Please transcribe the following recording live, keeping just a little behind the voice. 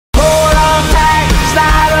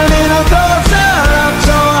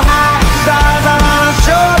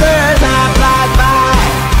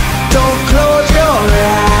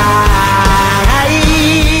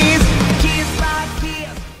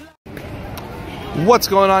What's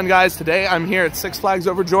going on, guys? Today I'm here at Six Flags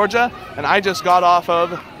over Georgia, and I just got off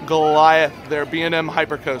of Goliath, their B&M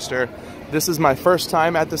hypercoaster. This is my first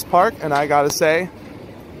time at this park, and I gotta say,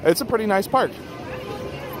 it's a pretty nice park.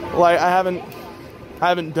 Like, I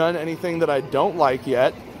haven't done anything that I don't like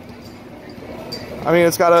yet. I mean,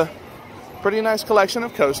 it's got a pretty nice collection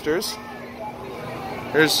of coasters.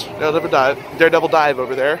 There's Daredevil Dive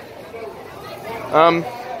over there.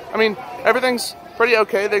 I mean, everything's pretty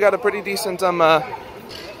okay. They got a pretty decent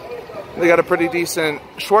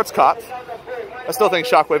Schwarzkopf. I still think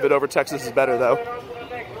Shockwave at Over Texas is better though.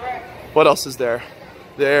 What else is there?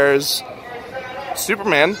 There's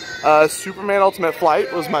Superman. Superman Ultimate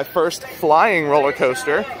Flight was my first flying roller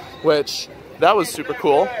coaster, which that was super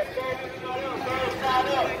cool.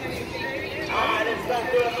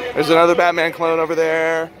 There's another Batman clone over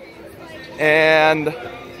there. And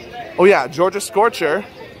oh yeah, Georgia Scorcher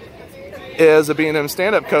is a B&M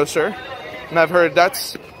stand-up coaster, and I've heard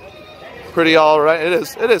that's pretty alright.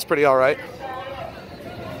 It is pretty alright.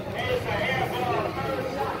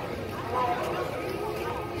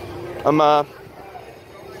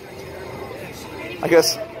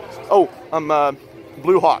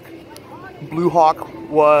 Blue Hawk. Blue Hawk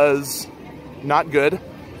was not good.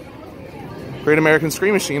 Great American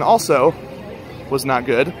Scream Machine also was not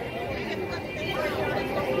good.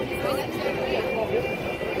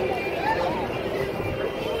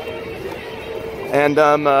 And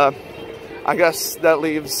I guess that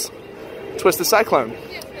leaves Twisted Cyclone.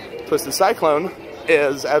 Twisted Cyclone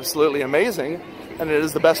is absolutely amazing, and it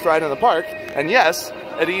is the best ride in the park. And yes,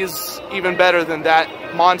 it is even better than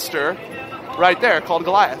that monster right there called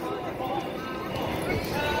Goliath.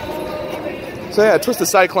 So yeah, Twisted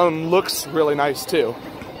Cyclone looks really nice too.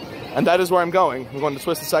 And that is where I'm going. I'm going to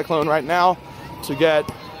Twisted Cyclone right now to get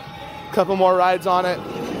a couple more rides on it.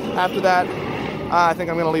 After that, I think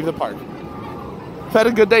I'm going to leave the park. I've had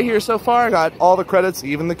a good day here so far. I got all the credits,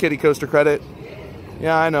 even the kiddie coaster credit.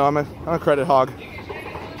 Yeah, I know, I'm a credit hog.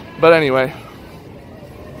 But anyway,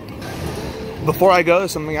 before I go,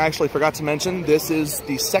 there's something I actually forgot to mention. This is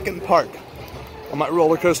the second park on my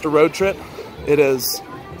roller coaster road trip. It is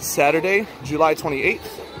Saturday, July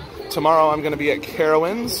 28th. Tomorrow I'm going to be at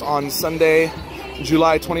Carowinds. On Sunday,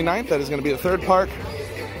 July 29th. That is going to be the third park.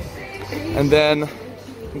 And then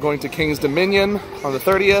I'm going to King's Dominion on the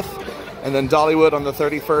 30th. And then Dollywood on the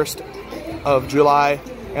 31st of July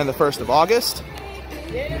and the 1st of August.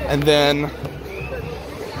 And then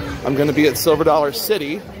I'm going to be at Silver Dollar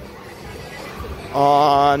City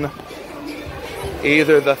on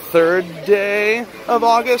either the 3rd day of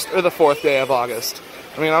August or the 4th day of August.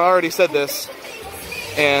 I mean, I already said this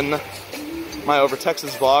in my Over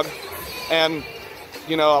Texas vlog. And,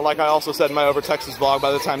 you know, like I also said in my Over Texas vlog,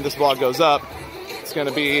 by the time this vlog goes up, it's going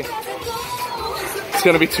to be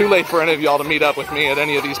too late for any of y'all to meet up with me at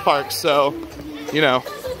any of these parks, so, you know.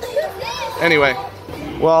 Anyway,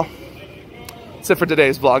 well, that's it for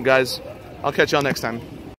today's vlog, guys. I'll catch y'all next time.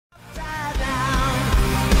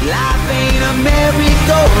 Life ain't a merry-go-round,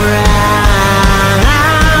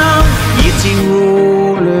 it's a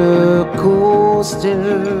roller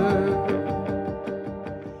coaster.